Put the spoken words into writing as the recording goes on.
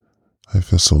I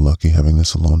feel so lucky having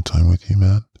this alone time with you,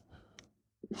 man.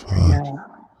 Fuck. Yeah.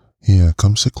 Yeah,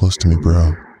 come sit close to me,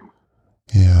 bro.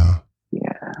 Yeah.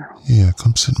 Yeah. Yeah,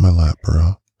 come sit in my lap,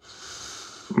 bro.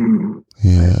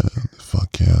 Yeah,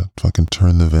 fuck yeah. Fucking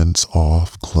turn the vents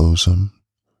off, close them.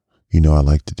 You know I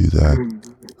like to do that.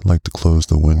 I like to close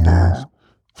the windows.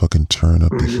 Fucking turn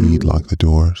up the heat, lock the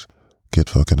doors. Get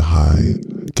fucking high.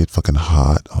 Get fucking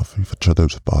hot off of each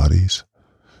other's bodies.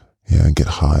 Yeah, and get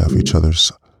high off each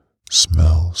other's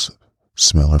smells.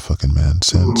 Smell our fucking man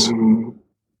scents.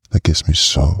 That gets me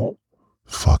so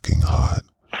fucking hot.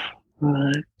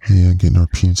 Yeah, getting our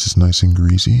penises nice and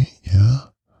greasy. Yeah.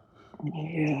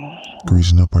 Yeah.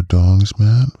 Greasing up our dongs,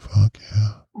 man. Fuck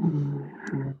yeah.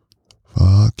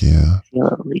 Fuck yeah. Feel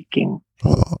it leaking.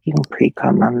 Leaking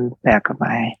pre-cum on the back of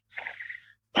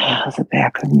the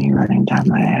back of me running down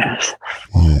my ass.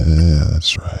 Yeah,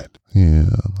 that's right. Yeah,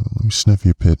 let me sniff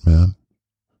your pit, man.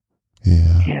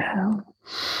 Yeah. Yeah.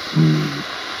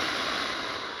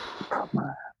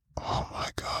 Oh my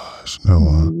gosh,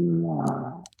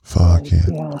 no. Fuck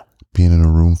yeah. Being in a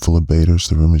room full of baiters,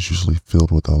 the room is usually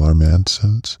filled with all our man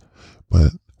scents,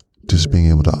 but just being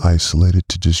able to isolate it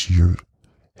to just your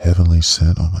heavenly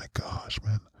scent. Oh my gosh,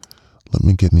 man. Let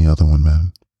me get in the other one,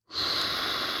 man.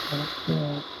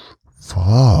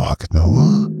 Fuck,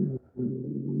 Noah.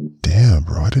 Damn,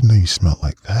 bro, I didn't know you smelled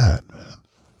like that, man.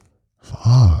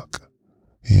 Fuck.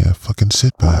 Yeah, fucking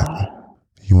sit back.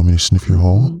 You want me to sniff your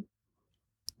hole?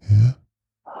 Yeah?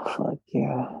 Fuck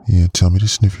yeah. Yeah, tell me to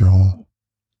sniff your hole.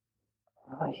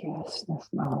 Yeah, sniff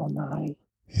my whole night.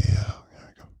 Yeah, there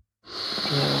we go.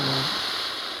 Yeah.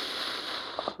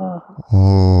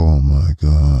 Oh my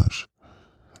gosh.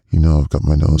 You know I've got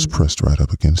my nose pressed right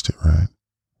up against it, right?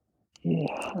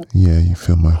 Yeah. Yeah, you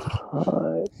feel my...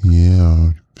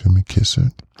 Yeah, feel me kiss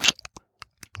it?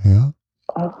 Yeah?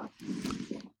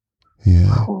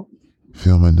 Yeah.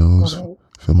 Feel my nose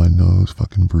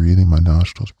fucking breathing, my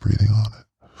nostrils breathing on it.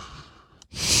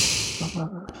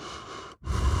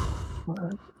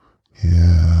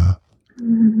 Yeah.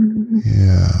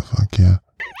 Yeah, fuck yeah.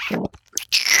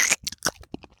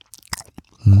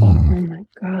 Oh my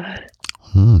god.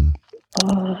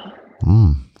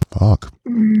 Fuck.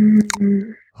 I'm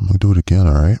gonna do it again,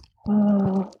 alright?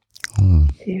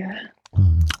 Yeah.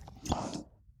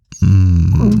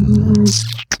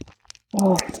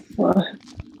 Oh, fuck.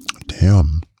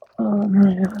 Damn. Oh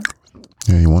my god.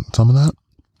 Yeah, you want some of that?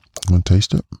 You want to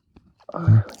taste it?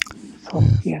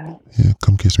 Yeah. Yeah,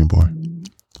 come kiss me, boy.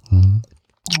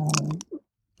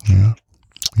 Yeah.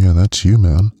 Yeah, that's you,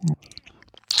 man.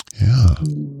 Yeah.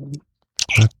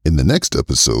 In the next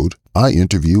episode, I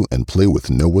interview and play with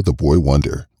Noah the Boy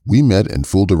Wonder. We met and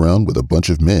fooled around with a bunch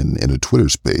of men in a Twitter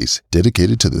space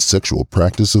dedicated to the sexual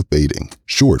practice of baiting,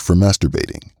 short for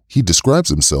masturbating. He describes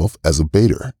himself as a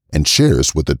baiter and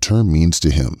shares what the term means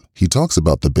to him. He talks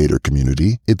about the baiter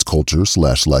community, its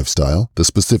culture/lifestyle, the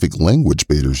specific language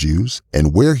baiters use,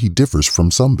 and where he differs from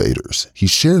some baiters. He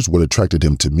shares what attracted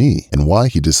him to me and why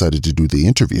he decided to do the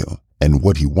interview, and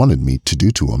what he wanted me to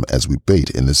do to him as we bait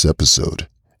in this episode.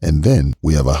 And then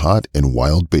we have a hot and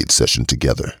wild bait session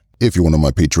together. If you're one of my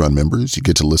Patreon members, you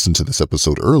get to listen to this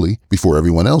episode early before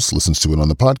everyone else listens to it on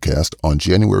the podcast on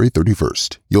January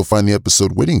 31st. You'll find the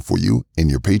episode waiting for you in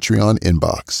your Patreon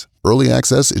inbox. Early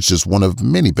access is just one of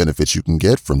many benefits you can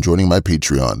get from joining my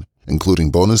Patreon, including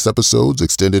bonus episodes,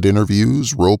 extended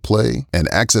interviews, role play, and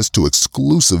access to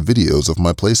exclusive videos of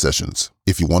my play sessions.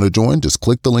 If you want to join, just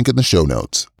click the link in the show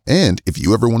notes. And if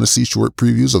you ever want to see short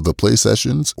previews of the play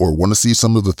sessions or want to see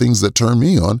some of the things that turn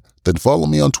me on, then follow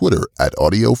me on Twitter at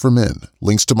Audio for Men.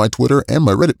 Links to my Twitter and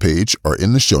my Reddit page are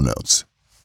in the show notes.